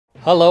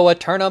Hello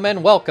Eternum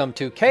and welcome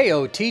to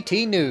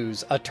KOTT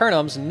News,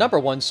 Eternum's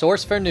 #1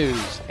 source for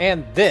news,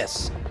 and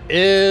this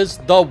is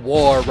the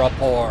War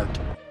Report.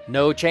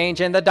 No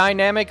change in the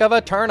dynamic of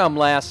Eternum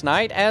last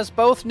night as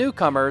both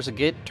newcomers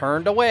get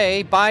turned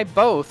away by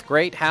both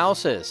great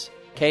houses.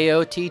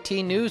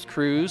 KOTT news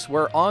crews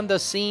were on the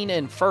scene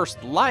in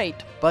first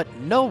light, but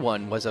no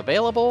one was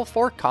available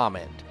for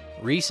comment.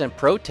 Recent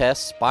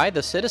protests by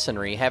the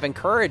citizenry have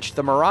encouraged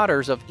the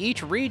marauders of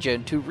each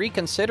region to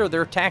reconsider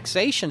their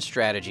taxation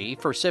strategy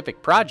for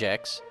civic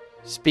projects.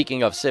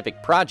 Speaking of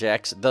civic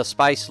projects, the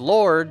Spice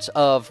Lords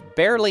of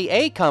Barely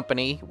A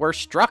Company were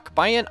struck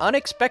by an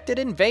unexpected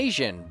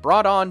invasion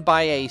brought on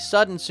by a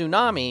sudden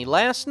tsunami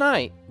last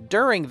night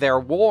during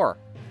their war.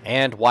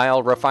 And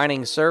while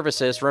refining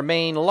services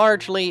remain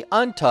largely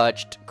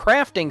untouched,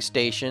 crafting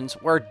stations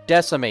were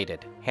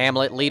decimated.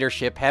 Hamlet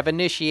leadership have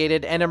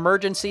initiated an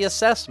emergency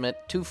assessment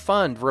to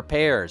fund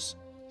repairs.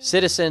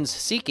 Citizens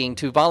seeking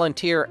to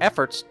volunteer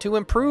efforts to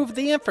improve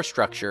the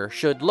infrastructure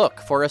should look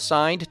for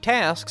assigned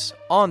tasks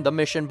on the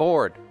mission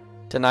board.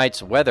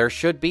 Tonight's weather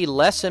should be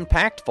less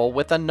impactful,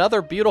 with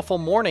another beautiful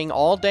morning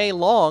all day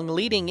long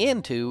leading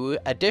into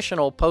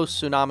additional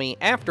post-tsunami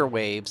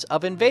afterwaves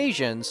of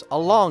invasions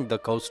along the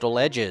coastal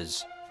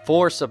edges.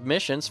 4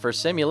 submissions for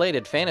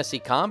simulated fantasy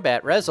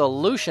combat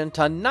resolution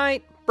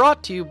tonight,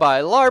 brought to you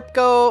by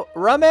LARPCO.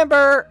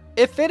 Remember,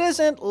 if it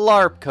isn't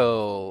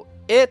LARPCO,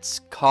 it's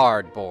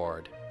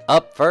cardboard.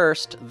 Up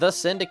first, the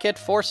Syndicate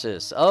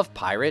forces of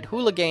Pirate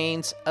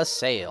Hooligans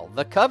assail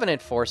the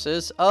Covenant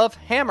forces of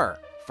Hammer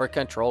for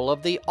control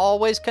of the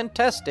always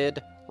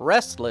contested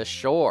Restless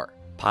Shore.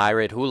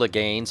 Pirate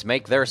Hooligans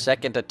make their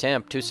second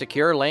attempt to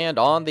secure land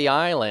on the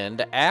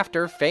island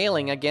after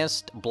failing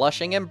against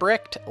Blushing and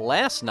Bricked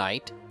last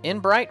night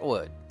in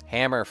Brightwood.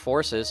 Hammer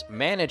forces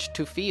managed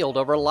to field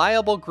a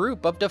reliable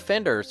group of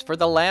defenders for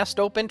the last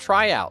open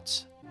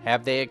tryouts.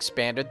 Have they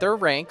expanded their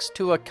ranks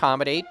to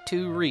accommodate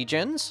 2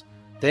 regions?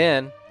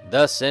 Then,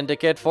 the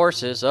Syndicate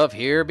forces of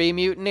Here Be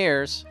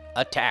Mutineers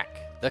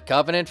attack the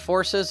Covenant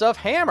forces of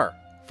Hammer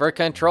for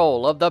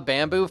control of the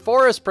bamboo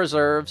forest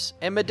preserves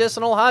and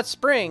medicinal hot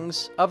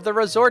springs of the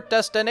resort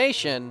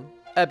destination,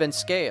 Ebon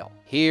Scale.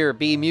 Here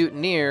Be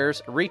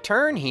Mutineers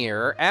return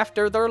here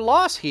after their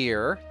loss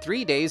here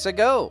 3 days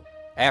ago.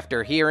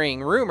 After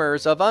hearing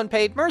rumors of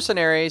unpaid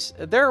mercenaries,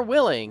 they're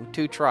willing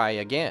to try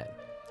again.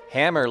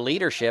 Hammer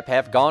leadership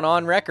have gone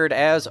on record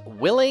as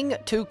willing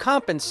to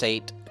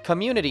compensate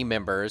community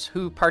members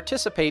who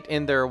participate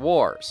in their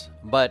wars,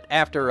 but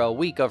after a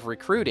week of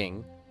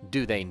recruiting,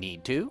 do they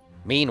need to?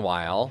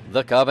 Meanwhile,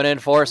 the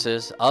Covenant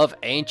forces of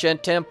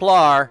Ancient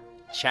Templar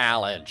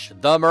challenge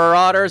the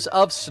Marauders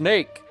of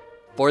Snake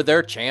for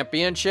their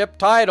championship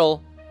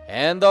title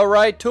and the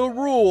right to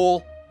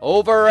rule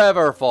over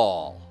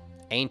Everfall.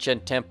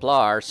 Ancient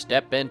Templar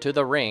step into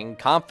the ring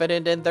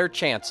confident in their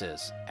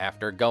chances.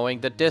 After going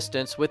the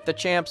distance with the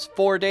champs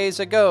 4 days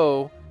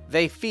ago,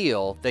 they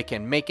feel they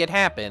can make it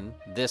happen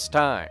this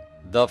time.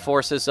 The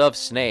forces of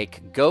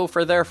Snake go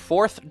for their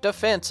 4th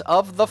defense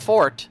of the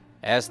fort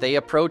as they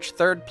approach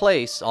 3rd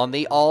place on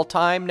the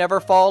all-time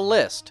Neverfall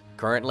list,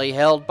 currently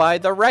held by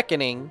the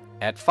Reckoning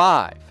at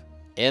 5.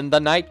 In the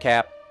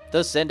nightcap,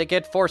 the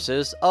Syndicate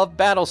forces of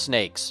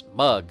Battlesnakes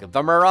mug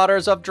the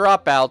Marauders of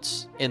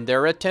Dropouts in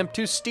their attempt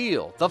to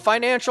steal the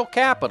financial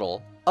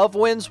capital of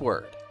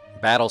Windsward.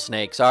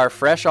 Battlesnakes are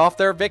fresh off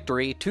their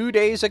victory 2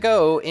 days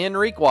ago in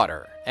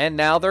Reekwater, and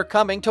now they're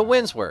coming to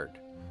Windsward,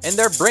 and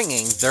they're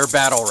bringing their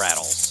battle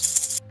rattles.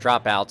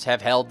 Dropouts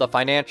have held the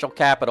financial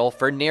capital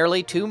for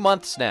nearly 2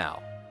 months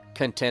now,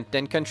 content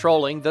in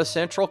controlling the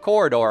central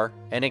corridor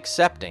and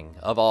accepting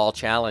of all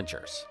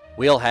challengers.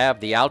 We'll have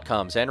the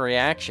outcomes and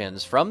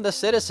reactions from the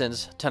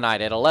citizens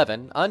tonight at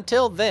 11.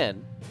 Until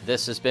then,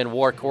 this has been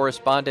War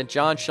Correspondent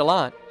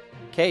JChalant,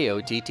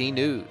 KOTT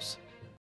News.